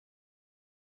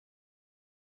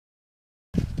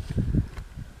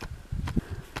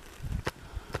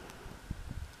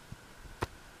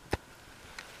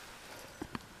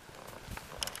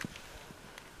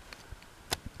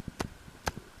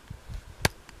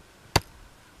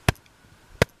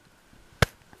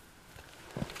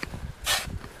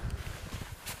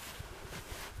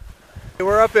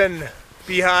We're up in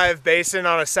Beehive Basin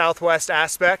on a southwest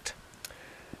aspect,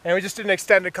 and we just did an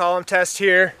extended column test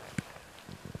here.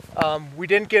 We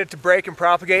didn't get it to break and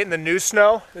propagate in the new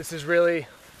snow. This is really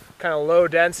kind of low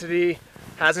density,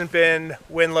 hasn't been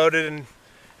wind loaded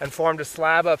and formed a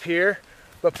slab up here.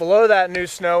 But below that new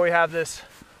snow we have this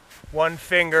one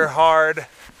finger hard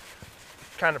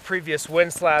kind of previous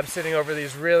wind slab sitting over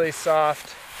these really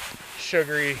soft,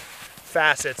 sugary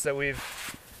facets that we've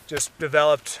just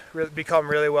become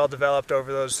really well developed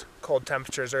over those cold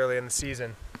temperatures early in the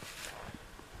season.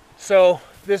 So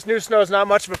this new snow is not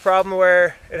much of a problem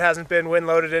where it hasn't been wind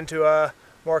loaded into a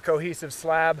more cohesive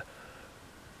slab.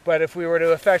 But if we were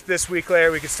to affect this weak layer,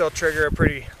 we could still trigger a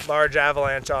pretty large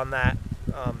avalanche on that.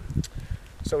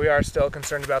 So we are still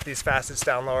concerned about these facets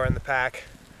down lower in the pack,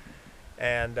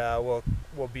 and we'll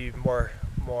be more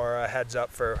heads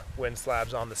up for wind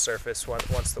slabs on the surface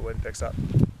once the wind picks up.